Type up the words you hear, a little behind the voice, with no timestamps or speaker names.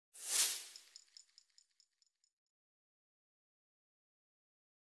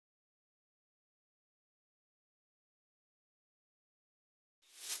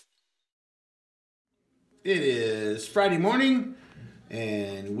It is Friday morning,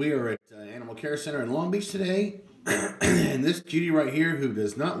 and we are at Animal Care Center in Long Beach today. And this cutie right here, who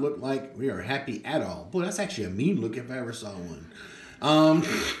does not look like we are happy at all. Boy, that's actually a mean look if I ever saw one.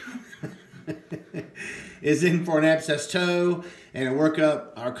 Is in for an abscess toe and a workup.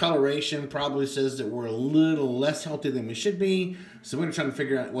 Our coloration probably says that we're a little less healthy than we should be. So we're trying to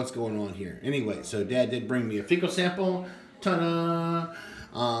figure out what's going on here. Anyway, so Dad did bring me a fecal sample. Ta-da!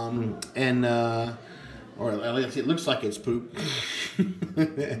 Or at least it looks like it's poop.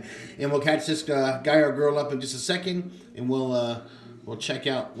 And we'll catch this guy or girl up in just a second, and we'll check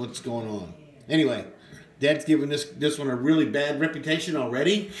out what's going on. Anyway, Dad's giving this one a really bad reputation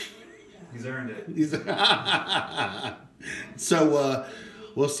already. He's earned it. So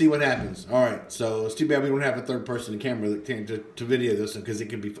we'll see what happens. All right. So it's too bad we don't have a third person in camera to video this because it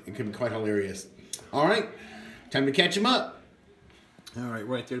could be quite hilarious. All right, time to catch him up. All right,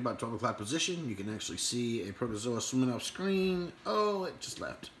 right there, about 12 o'clock position. You can actually see a protozoa swimming off screen. Oh, it just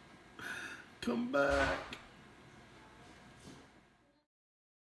left. Come back.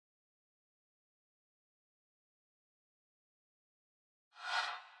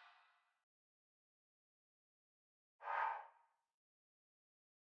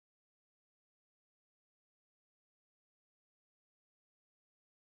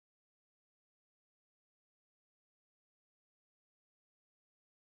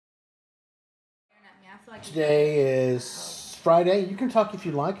 Today is Friday. You can talk if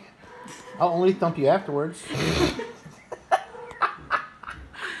you like. I'll only thump you afterwards.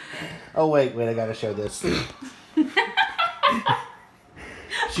 Oh, wait, I gotta show this.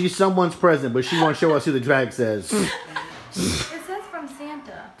 She's someone's present, but she won't show us who the drag says. It says from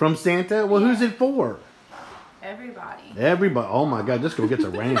Santa. From Santa? Well, who's it for? Everybody. Everybody. Oh, my God, this girl gets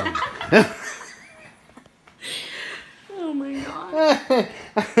around. Oh, my God.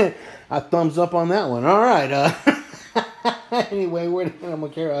 A thumbs up on that one. All right. Anyway, we're at Animal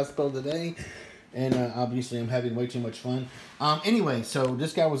Care Hospital today, and obviously I'm having way too much fun. Anyway, so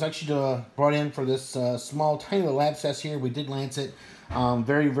this guy was actually brought in for this small, tiny little abscess here. We did lance it.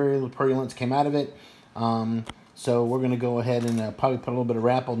 Very, very little purulence came out of it. So we're going to go ahead and probably put a little bit of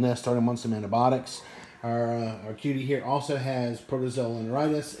wrap on this, start him on some antibiotics. Our cutie here also has protozoal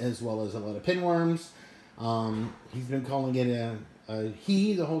enteritis as well as a lot of pinworms. He's been calling it a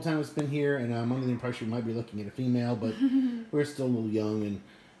he the whole time it's been here, and I'm under the impression we might be looking at a female, but we're still a little young,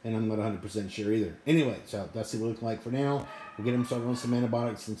 and I'm not 100% sure either. Anyway, so that's what it looks like for now. We'll get him started on some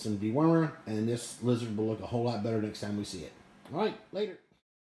antibiotics and some dewormer, and this lizard will look a whole lot better next time we see it. All right, later.